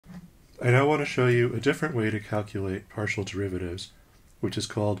I now want to show you a different way to calculate partial derivatives, which is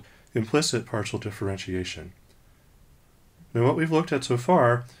called implicit partial differentiation. Now what we've looked at so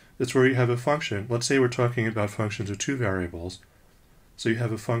far is where you have a function. Let's say we're talking about functions of two variables. So you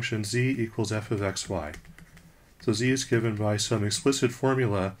have a function z equals f of xy. So z is given by some explicit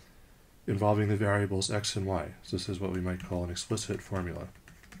formula involving the variables x and y. So this is what we might call an explicit formula.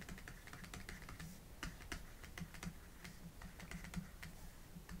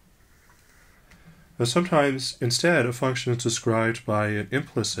 Now sometimes, instead, a function is described by an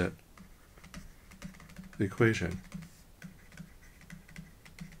implicit equation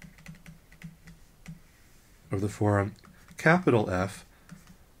of the form capital F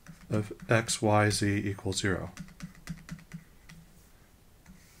of x, y, z equals 0.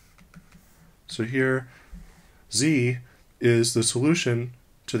 So here, z is the solution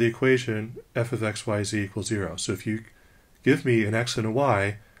to the equation f of x, y, z equals 0. So if you give me an x and a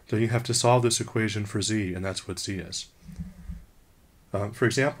y, then you have to solve this equation for z, and that's what z is. For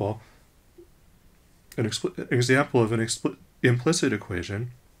example, an example of an implicit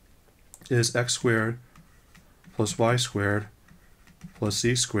equation is x squared plus y squared plus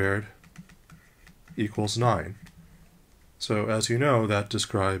z squared equals 9. So as you know, that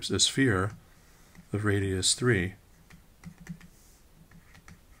describes a sphere of radius 3.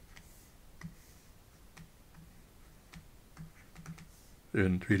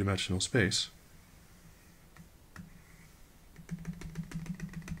 In three-dimensional space.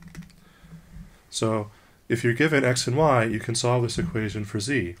 So if you're given x and y, you can solve this equation for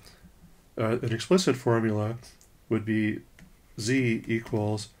z. An explicit formula would be z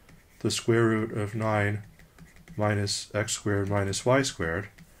equals the square root of 9 minus x squared minus y squared.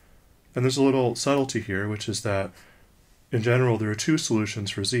 And there's a little subtlety here, which is that in general there are two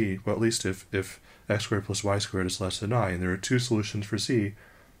solutions for z, well at least if x squared plus y squared is less than 9. There are two solutions for z,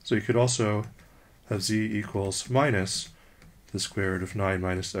 so you could also have z equals minus the square root of 9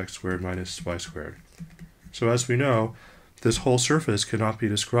 minus x squared minus y squared. So as we know, this whole surface cannot be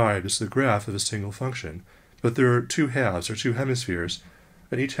described as the graph of a single function, but there are two halves, or two hemispheres,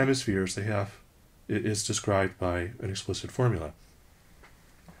 and each hemisphere is described by an explicit formula.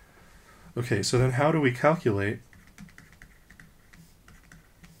 Okay, so then how do we calculate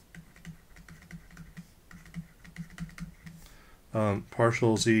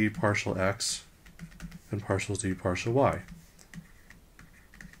partial z, partial x, and partial z, partial y?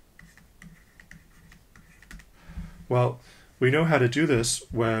 Well, we know how to do this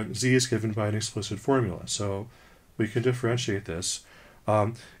when z is given by an explicit formula, so we can differentiate this.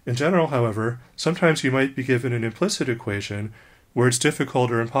 In general, however, sometimes you might be given an implicit equation where it's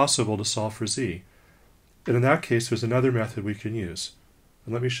difficult or impossible to solve for z. And in that case, there's another method we can use.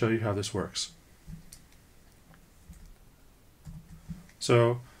 And let me show you how this works.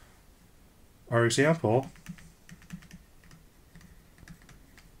 So, our example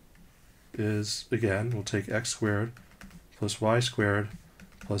is, again, we'll take x squared plus y squared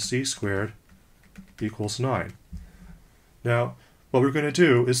plus z squared equals 9. Now, what we're going to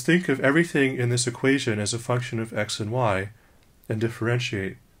do is think of everything in this equation as a function of x and y and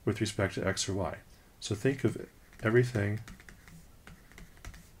differentiate with respect to x or y. So think of everything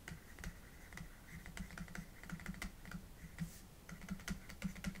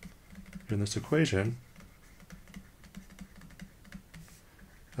in this equation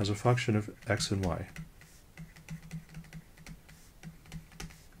as a function of x and y.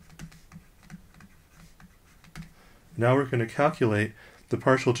 Now we're going to calculate the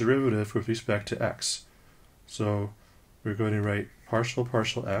partial derivative with respect to x. So we're going to write partial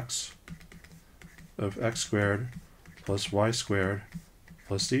x of x squared plus y squared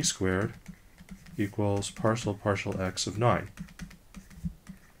plus z squared equals partial x of 9.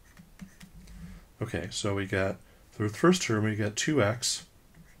 Okay, so we get, for the first term, we get 2x.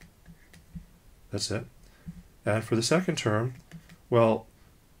 That's it. And for the second term, well,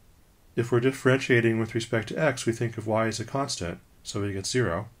 if we're differentiating with respect to x, we think of y as a constant, so we get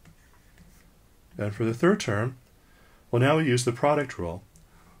 0. And for the third term, well, now we use the product rule.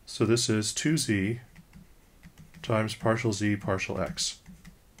 So this is 2z times partial z partial x.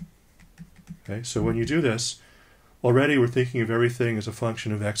 Okay, so when you do this, already we're thinking of everything as a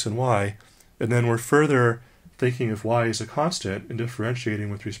function of x and y, and then we're further thinking of y as a constant and differentiating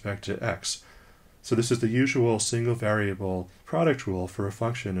with respect to x. So this is the usual single variable product rule for a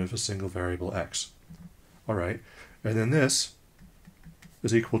function of a single variable x. Alright, and then this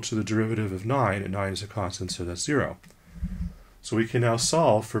is equal to the derivative of 9, and 9 is a constant, so that's 0. So we can now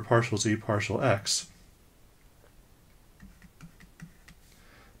solve for partial z partial x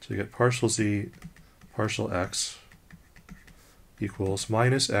to get partial z partial x equals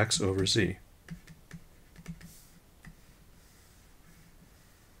minus x over z.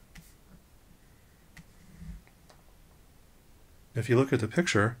 If you look at the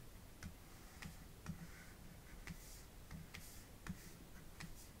picture,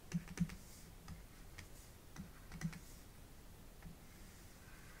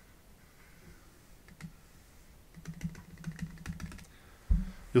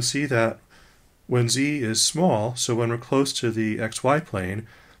 you'll see that when z is small, so when we're close to the xy plane,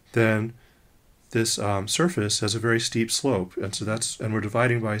 then this surface has a very steep slope, and so and we're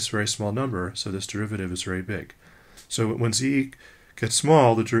dividing by a very small number, so this derivative is very big. So when z gets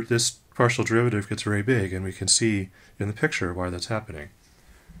small, this partial derivative gets very big, and we can see in the picture why that's happening.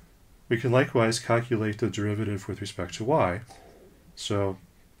 We can likewise calculate the derivative with respect to y. So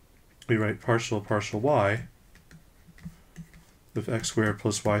we write partial y of x squared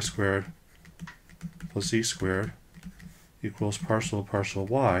plus y squared plus z squared equals partial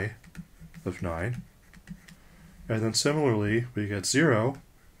y of 9. And then similarly, we get 0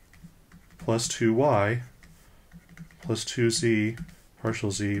 plus 2y plus 2z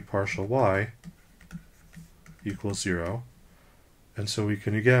partial y equals 0. And so we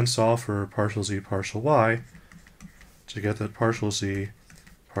can again solve for partial z partial y to get that partial z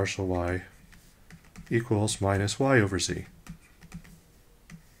partial y equals minus y over z.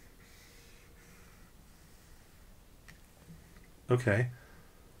 Okay.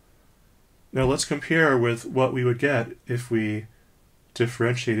 Now let's compare with what we would get if we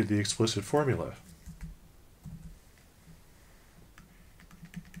differentiated the explicit formula.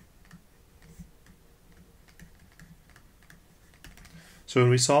 So when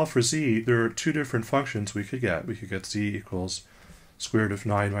we solve for z, there are two different functions we could get. We could get z equals square root of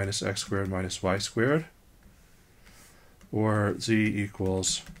 9 minus x squared minus y squared, or z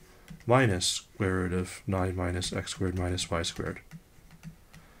equals minus square root of 9 minus x squared minus y squared.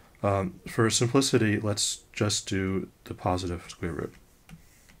 For simplicity, let's just do the positive square root.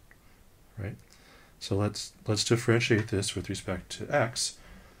 Right? So let's differentiate this with respect to x.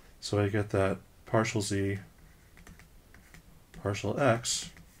 So I get that partial z partial x.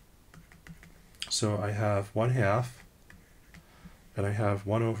 So I have 1/2, and I have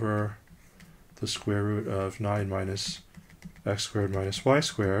 1 over the square root of 9 minus x squared minus y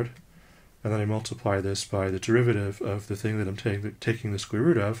squared, and then I multiply this by the derivative of the thing that I'm taking the square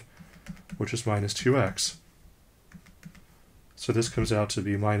root of, which is minus 2x. So this comes out to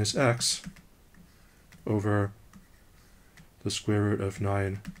be minus x over the square root of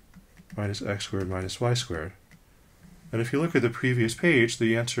 9 minus x squared minus y squared. And if you look at the previous page,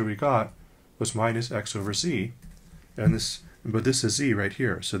 the answer we got was minus x over z, but this is z right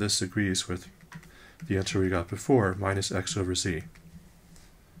here, so this agrees with the answer we got before, minus x over z.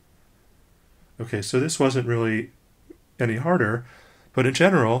 Okay, so this wasn't really any harder, but in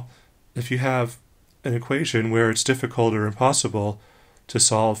general, if you have an equation where it's difficult or impossible to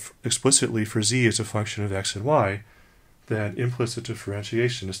solve explicitly for z as a function of x and y, then implicit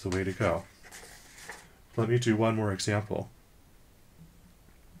differentiation is the way to go. Let me do one more example.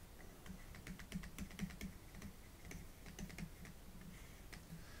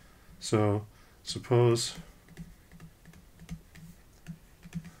 So suppose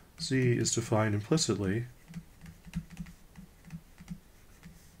z is defined implicitly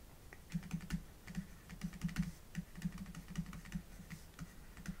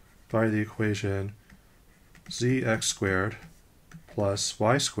by the equation zx squared plus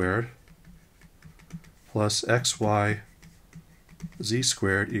y squared plus xy z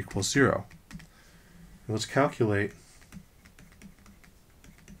squared equals 0. And let's calculate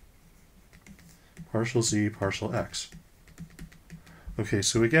partial z partial x. Okay,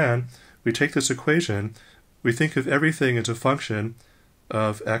 so again, we take this equation, we think of everything as a function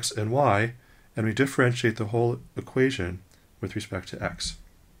of x and y, and we differentiate the whole equation with respect to x.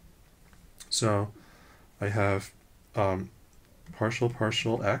 So I have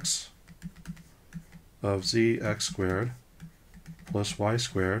partial x of zx squared plus y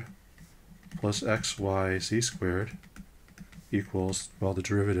squared plus xy z squared equals, well, the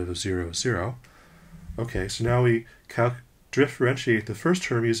derivative of 0 is 0. Okay, so now we differentiate the first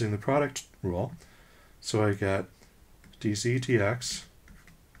term using the product rule. So I get dz dx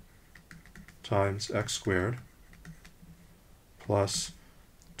times x squared plus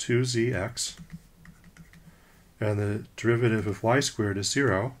 2zx, and the derivative of y squared is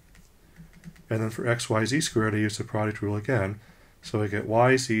 0. And then for xyz squared, I use the product rule again. So I get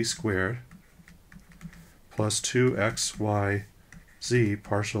yz squared plus 2xyz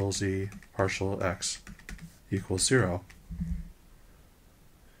partial x equals 0.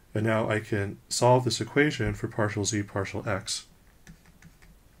 And now I can solve this equation for partial z partial x.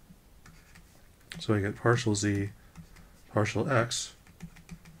 So I get partial z partial x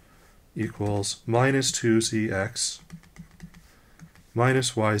equals minus 2zx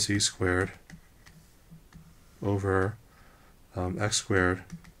minus yz squared over x squared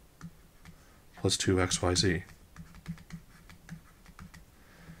plus 2xyz.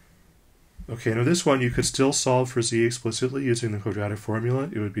 Okay, now this one you could still solve for z explicitly using the quadratic formula.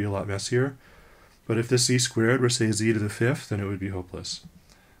 It would be a lot messier. But if this z squared were, say, z to the fifth, then it would be hopeless.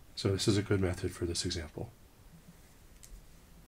 So this is a good method for this example.